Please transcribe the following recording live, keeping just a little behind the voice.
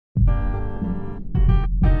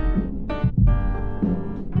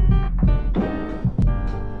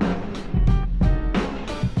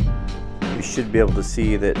should be able to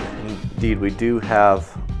see that indeed we do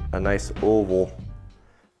have a nice oval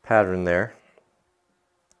pattern there.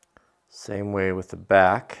 Same way with the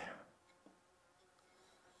back.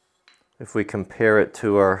 If we compare it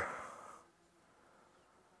to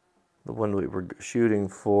the one we were shooting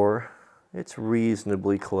for, it's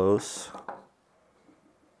reasonably close.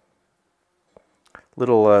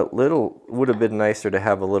 Little would have been nicer to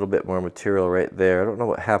have a little bit more material right there. I don't know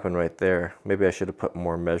what happened right there. Maybe I should have put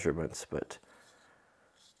more measurements, but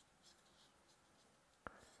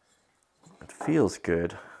it feels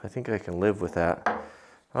good. I think I can live with that.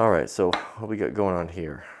 All right, so what we got going on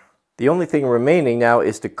here? The only thing remaining now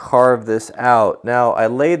is to carve this out. Now I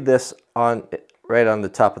laid this on right on the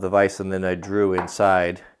top of the vise, and then I drew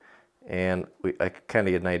inside, and I kind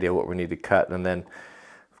of get an idea what we need to cut, and then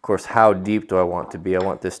of course, how deep do I want to be? I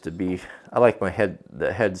want this to be, I like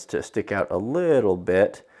the heads to stick out a little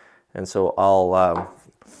bit, and so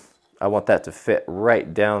I want that to fit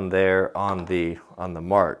right down there on the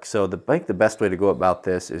mark. So I think the best way to go about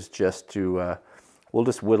this is just to, we'll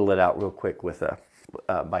just whittle it out real quick with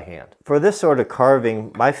by hand. For this sort of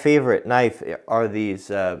carving, my favorite knife are these,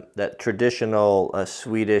 that traditional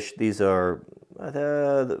Swedish, these are,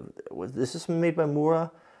 this is made by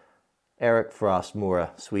Mora? Erik Frost,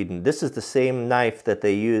 Mora, Sweden. This is the same knife that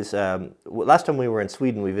they use. Last time we were in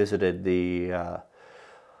Sweden, we visited the,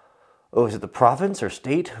 is it the province or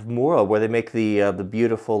state of Mora, where they make the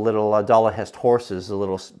beautiful little Dalahäst horses, the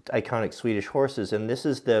little iconic Swedish horses. And this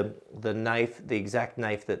is the knife, the exact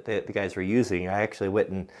knife that the guys were using. I actually went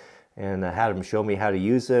and had them show me how to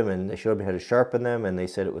use them, and they showed me how to sharpen them, and they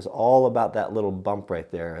said it was all about that little bump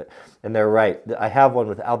right there. And they're right. I have one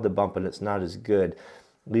without the bump, and it's not as good.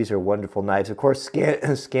 These are wonderful knives. Of course,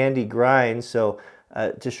 Scandi grinds, so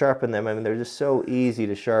to sharpen them, I mean, they're just so easy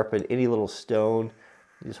to sharpen. Any little stone,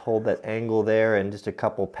 you just hold that angle there, and just a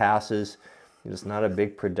couple passes. It's not a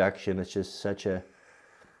big production. It's just such a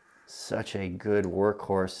good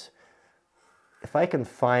workhorse. If I can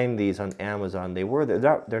find these on Amazon,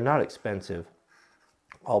 they're not expensive.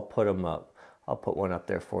 I'll put them up. I'll put one up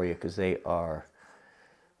there for you because they're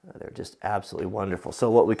just absolutely wonderful. So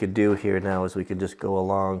what we could do here now is we could just go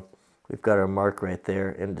along. We've got our mark right there,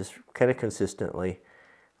 and just kind of consistently,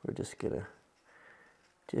 we're just gonna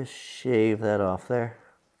just shave that off there.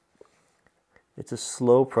 It's a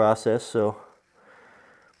slow process, so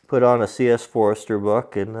put on a C.S. Forester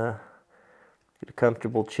book and get a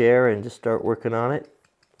comfortable chair and just start working on it,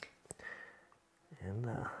 and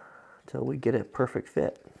until we get a perfect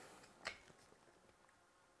fit.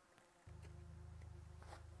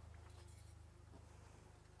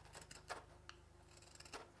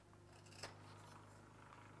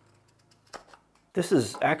 This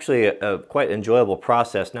is actually a quite enjoyable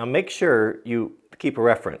process. Now make sure you keep a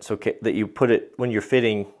reference, okay, that you put it, when you're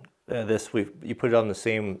fitting you put it on the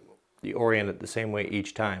same, you orient it the same way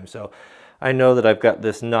each time. So I know that I've got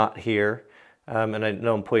this knot here, and I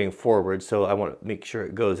know I'm putting forward, so I want to make sure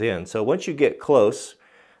it goes in. So once you get close,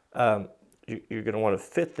 you're going to want to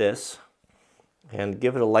fit this and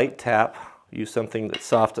give it a light tap. Use something that's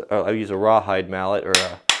soft. I use a rawhide mallet or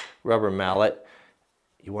a rubber mallet.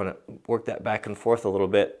 You want to work that back and forth a little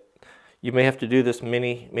bit. You may have to do this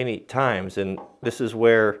many times, and this is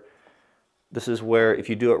where if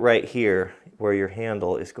you do it right here, where your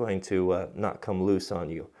handle is going to not come loose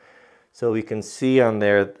on you. So we can see on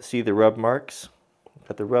there, see the rub marks?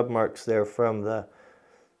 Got the rub marks there from the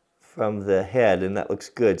head, and that looks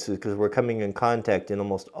good. So because we're coming in contact in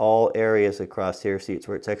almost all areas across here. See, it's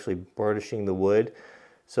where it's actually burnishing the wood.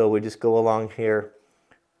 So we just go along here.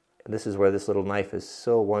 And this is where this little knife is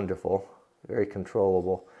so wonderful, very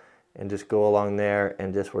controllable, and just go along there,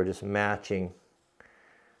 and we're just matching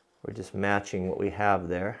what we have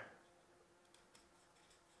there.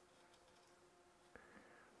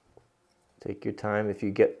 Take your time. If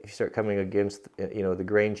you start coming against, the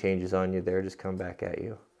grain changes on you there, just come back at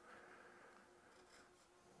you.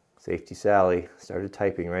 Safety Sally started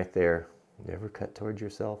typing right there. Never cut towards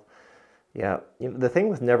yourself. Yeah, the thing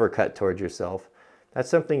with never cut towards yourself, that's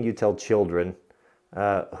something you tell children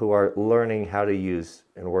who are learning how to use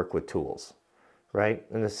and work with tools, right?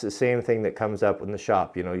 And it's the same thing that comes up in the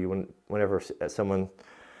shop. Whenever someone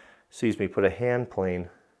sees me put a hand plane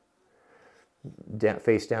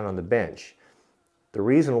face down on the bench, the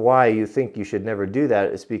reason why you think you should never do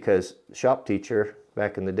that is because the shop teacher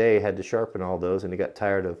back in the day had to sharpen all those, and he got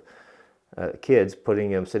tired of kids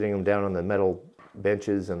sitting them down on the metal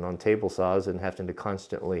benches and on table saws and having to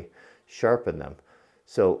constantly sharpen them.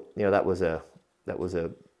 So that was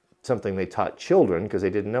something they taught children because they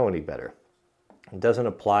didn't know any better. It doesn't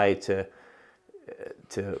apply to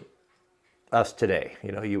us today.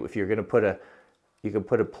 You know, if you're going to you can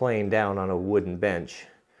put a plane down on a wooden bench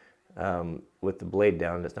with the blade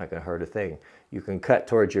down. It's not going to hurt a thing. You can cut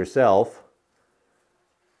towards yourself.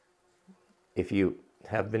 If you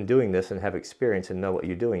have been doing this and have experience and know what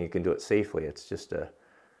you're doing, you can do it safely. It's just I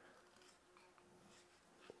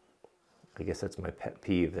guess that's my pet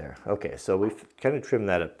peeve there. Okay, so we've kind of trimmed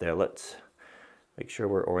that up there. Let's make sure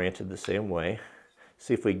we're oriented the same way.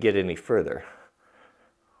 See if we get any further.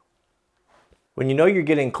 When you know you're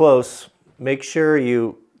getting close, make sure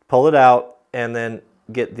you pull it out and then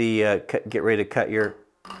get ready to cut your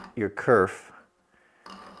kerf.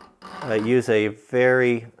 Use a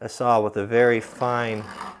saw with a very fine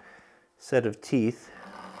set of teeth.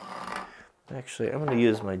 Actually, I'm going to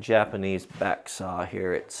use my Japanese back saw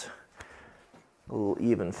here. It's a little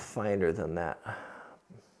even finer than that.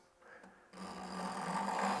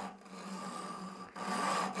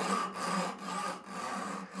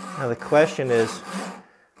 Now the question is,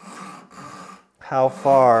 how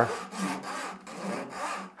far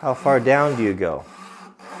down do you go?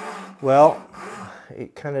 Well,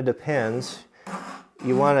 it kind of depends.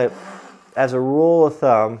 You want to, as a rule of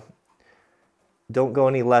thumb, don't go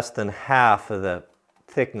any less than half of the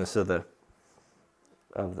thickness of the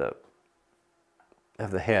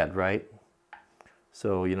head, right?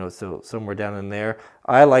 So, you know, so somewhere down in there.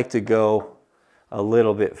 I like to go a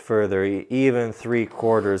little bit further, even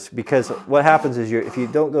 3/4, because what happens is if you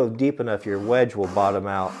don't go deep enough, your wedge will bottom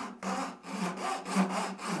out.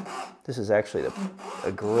 This is actually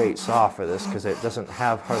a great saw for this because it doesn't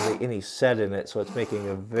have hardly any set in it, so it's making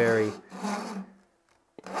a very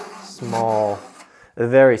small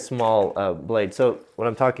blade. So what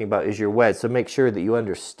I'm talking about is your wedge. So make sure that you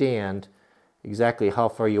understand exactly how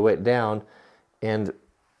far you went down, and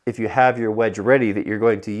if you have your wedge ready that you're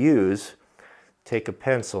going to use, take a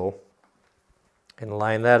pencil and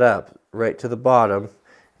line that up right to the bottom,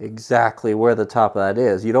 exactly where the top of that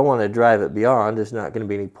is. You don't want to drive it beyond. There's not going to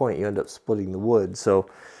be any point. You end up splitting the wood. So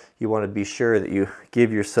you want to be sure that you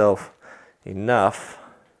give yourself enough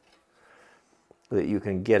that you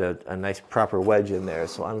can get a nice proper wedge in there.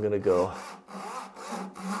 So I'm going to go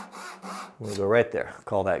right there.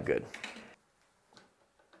 Call that good.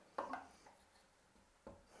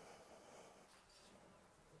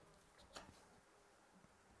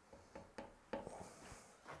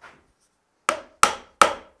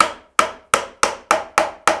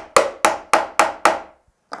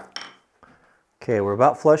 Okay, we're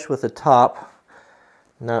about flush with the top.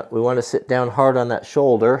 Now we want to sit down hard on that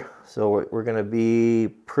shoulder, so we're going to be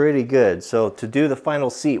pretty good. So to do the final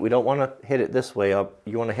seat, we don't want to hit it this way up.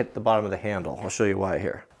 You want to hit the bottom of the handle. I'll show you why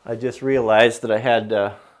here. I just realized that I had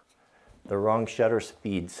the wrong shutter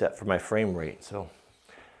speed set for my frame rate, so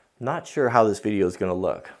not sure how this video is going to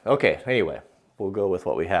look. Okay, anyway, we'll go with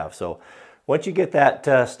what we have. So once you get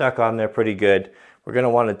that stuck on there pretty good, we're going to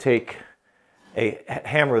want to take a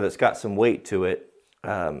hammer that's got some weight to it,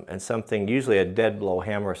 and something, usually a dead blow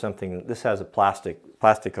hammer or something. This has a plastic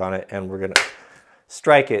on it, and we're going to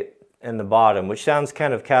strike it in the bottom, which sounds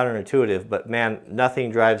kind of counterintuitive, but man,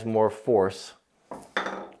 nothing drives more force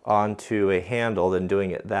onto a handle than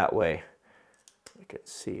doing it that way. You can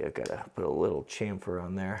see I've got to put a little chamfer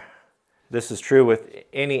on there. This is true with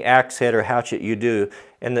any axe head or hatchet you do,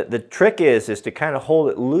 and the trick is to kind of hold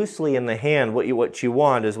it loosely in the hand. What you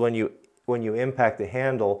want is when you impact the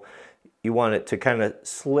handle, you want it to kind of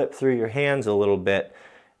slip through your hands a little bit,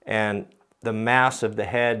 and the mass of the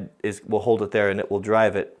head will hold it there, and it will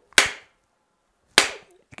drive it.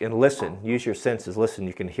 You can listen, use your senses, listen,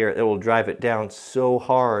 you can hear it. It will drive it down so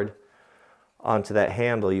hard onto that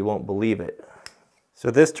handle you won't believe it. So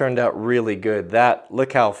this turned out really good.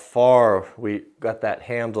 Look how far we got that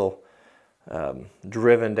handle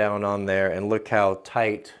driven down on there, and look how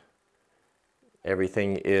tight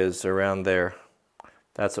everything is around there.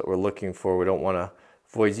 That's what we're looking for. We don't want to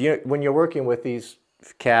void. When you're working with these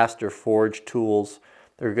cast or forged tools,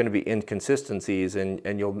 there are going to be inconsistencies, and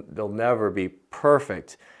they'll never be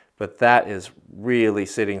perfect. But that is really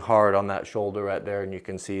sitting hard on that shoulder right there, and you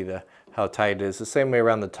can see how tight it is. The same way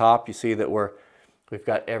around the top, you see that we've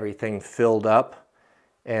got everything filled up,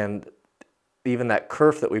 and even that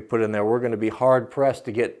kerf that we put in there, we're going to be hard pressed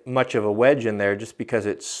to get much of a wedge in there just because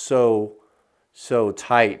it's so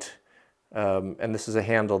tight. And this is a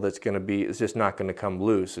handle that's it's just not going to come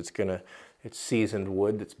loose. It's seasoned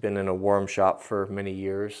wood that's been in a warm shop for many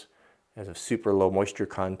years. It has a super low moisture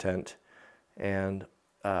content, and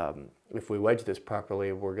if we wedge this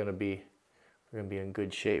properly, we're going to be in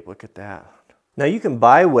good shape. Look at that. Now you can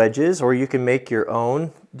buy wedges or you can make your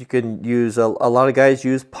own. You can use, a lot of guys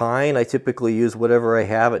use pine. I typically use whatever I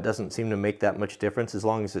have. It doesn't seem to make that much difference as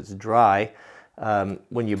long as it's dry.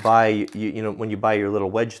 When you buy, when you buy your little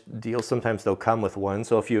wedge deal, sometimes they'll come with one.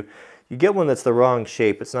 So if you get one that's the wrong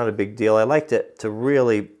shape, it's not a big deal. I like to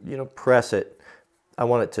really, press it. I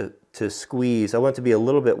want it to squeeze. I want it to be a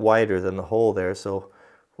little bit wider than the hole there. So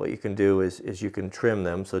what you can do is you can trim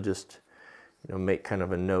them. So just, make kind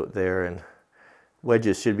of a note there. And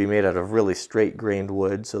wedges should be made out of really straight grained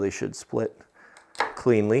wood, so they should split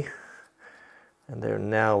cleanly. And there,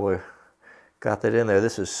 now we've got that in there.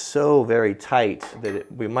 This is so very tight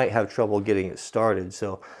that we might have trouble getting it started.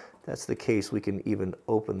 So if that's the case, we can even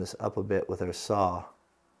open this up a bit with our saw.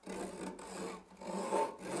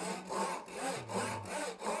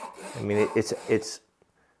 I mean, it's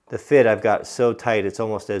the fit I've got so tight, it's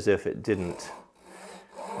almost as if it didn't.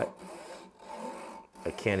 I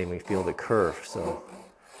can't even feel the curve, so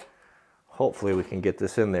hopefully we can get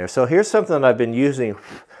this in there. So here's something I've been using.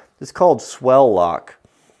 It's called Swell Lock,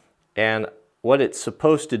 and what it's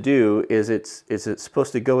supposed to do is it's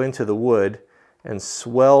supposed to go into the wood and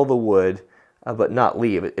swell the wood, but not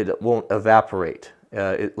leave. It won't evaporate.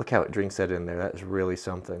 Look how it drinks that in there. That is really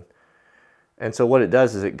something. And so what it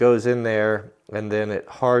does is it goes in there and then it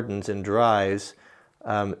hardens and dries,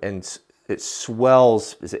 and it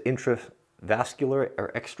swells. Is it intravascular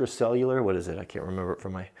or extracellular? What is it? I can't remember it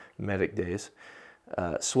from my medic days.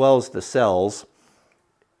 Swells the cells,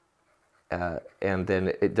 and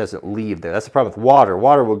then it doesn't leave there. That's the problem with water.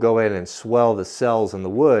 Water will go in and swell the cells in the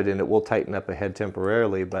wood, and it will tighten up a head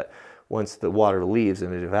temporarily, but once the water leaves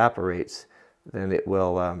and it evaporates, then it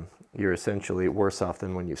will, you're essentially worse off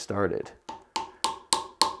than when you started.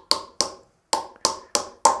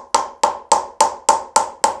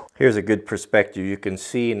 Here's a good perspective. You can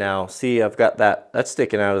see now, I've got that's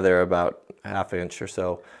sticking out of there about ½ inch or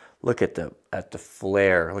so. Look at the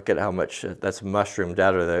flare. Look at how much that's mushroomed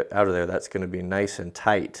out of there. That's going to be nice and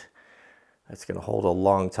tight. That's going to hold a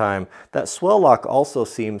long time. That Swell Lock also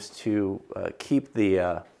seems to keep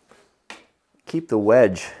the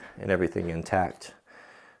wedge and everything intact.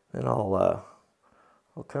 Then I'll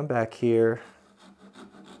come back here.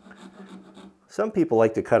 Some people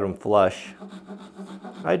like to cut them flush.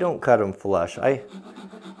 I don't cut them flush. I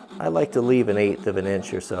like to leave 1/8 of an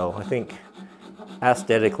inch or so. I think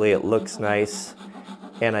aesthetically it looks nice,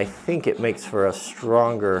 and I think it makes for a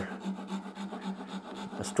stronger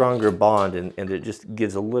bond, and it just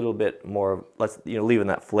gives a little bit more. Leaving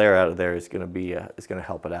that flare out of there is going to be is going to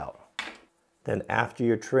help it out. Then after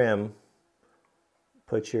your trim,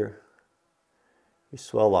 put your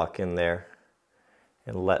Swell Lock in there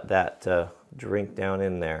and let that drink down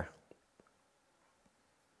in there.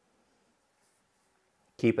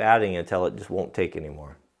 Keep adding until it just won't take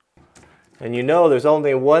anymore. And there's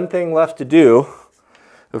only one thing left to do.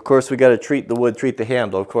 Of course, we got to treat the wood, treat the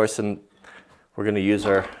handle, of course, and we're going to use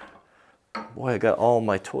our, boy, I got all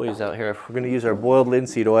my toys out here. We're going to use our boiled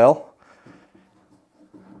linseed oil.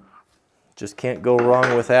 Just can't go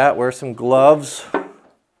wrong with that. Wear some gloves.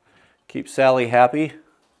 Keep Sally happy.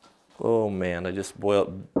 Oh man, I just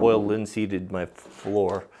boiled linseeded my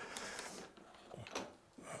floor.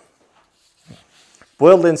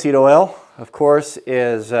 Boiled linseed oil, of course,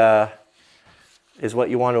 is what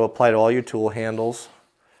you want to apply to all your tool handles.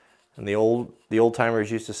 And the old timers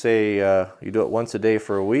used to say you do it once a day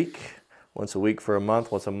for a week, once a week for a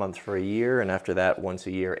month, once a month for a year, and after that once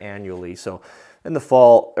a year annually. So in the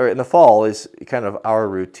fall is kind of our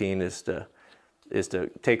routine is to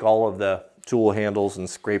take all of the tool handles and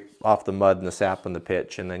scrape off the mud and the sap and the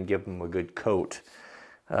pitch, and then give them a good coat.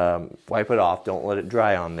 Wipe it off, don't let it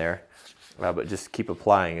dry on there, but just keep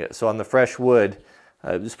applying it. So on the fresh wood,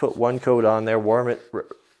 just put one coat on there, warm it.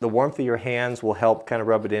 The warmth of your hands will help kind of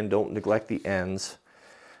rub it in, don't neglect the ends.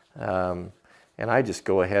 And I just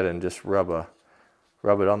go ahead and just rub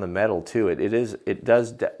it on the metal too. It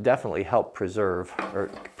does definitely help preserve or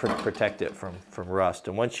protect it from rust.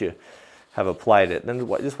 And once you have applied it, then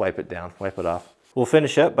just wipe it down, wipe it off. We'll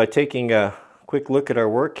finish up by taking a quick look at our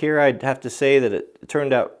work here. I'd have to say that it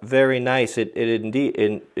turned out very nice.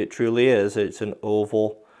 It truly is. It's an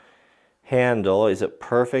oval handle. Is it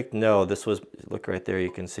perfect? No. This was, look right there,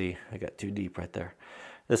 you can see I got too deep right there.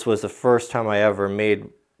 This was the first time I ever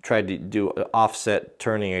tried to do offset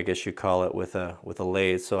turning, I guess you call it, with a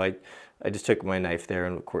lathe. So I just took my knife there,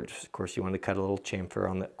 and of course you want to cut a little chamfer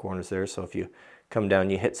on the corners there, so if you come down,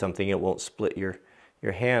 you hit something, it won't split your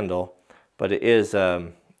handle. But it is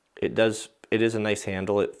a nice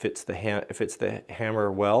handle. It fits the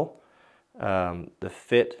hammer well. The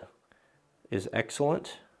fit is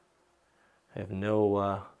excellent. I have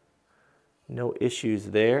no No issues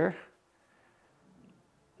there.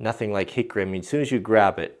 Nothing like hickory. I mean, as soon as you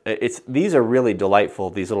grab it, these are really delightful,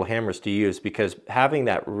 these little hammers to use, because having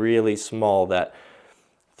that really small, that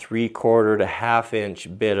 3/4 to 1/2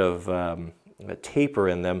 inch bit of a taper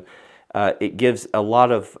in them, it gives a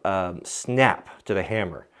lot of snap to the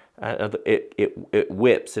hammer. It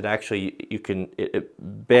whips. It actually,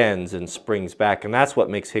 it bends and springs back, and that's what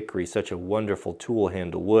makes hickory such a wonderful tool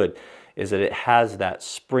handle wood, is that it has that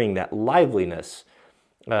spring, that liveliness.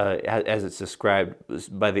 As it's described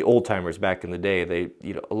by the old timers back in the day,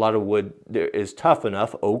 a lot of wood is tough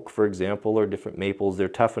enough, oak for example, or different maples, they're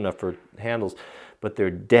tough enough for handles, but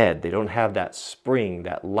they're dead. They don't have that spring,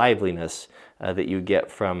 that liveliness that you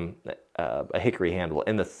get from a hickory handle.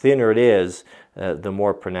 And the thinner it is, the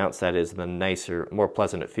more pronounced that is, the nicer, more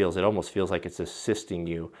pleasant it feels. It almost feels like it's assisting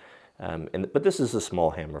you. But this is a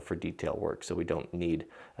small hammer for detail work, so we don't need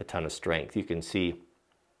a ton of strength. You can see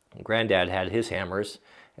Granddad had his hammers,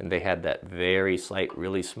 and they had that very slight,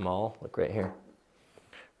 really small, look right here,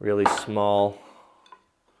 really small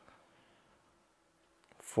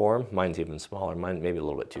form. Mine's even smaller. Mine maybe a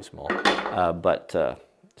little bit too small, but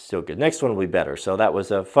still good. Next one will be better. So that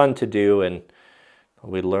was fun to do, and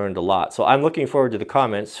we learned a lot. So I'm looking forward to the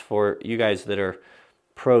comments for you guys that are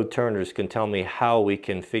pro turners, can tell me how we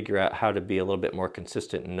can figure out how to be a little bit more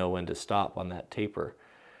consistent and know when to stop on that taper.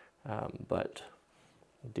 But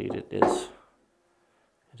indeed, it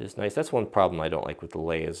is nice. That's one problem I don't like with the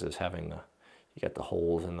lathes, is having you got the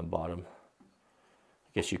holes in the bottom. I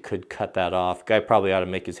guess you could cut that off. Guy probably ought to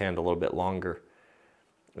make his hand a little bit longer,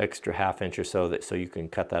 extra 1/2 inch or so, so you can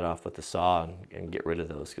cut that off with the saw and get rid of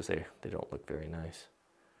those, because they don't look very nice.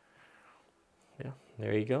 Yeah,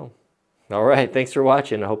 there you go. All right, thanks for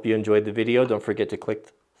watching. I hope you enjoyed the video. Don't forget to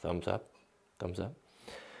click thumbs up.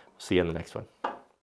 See you in the next one.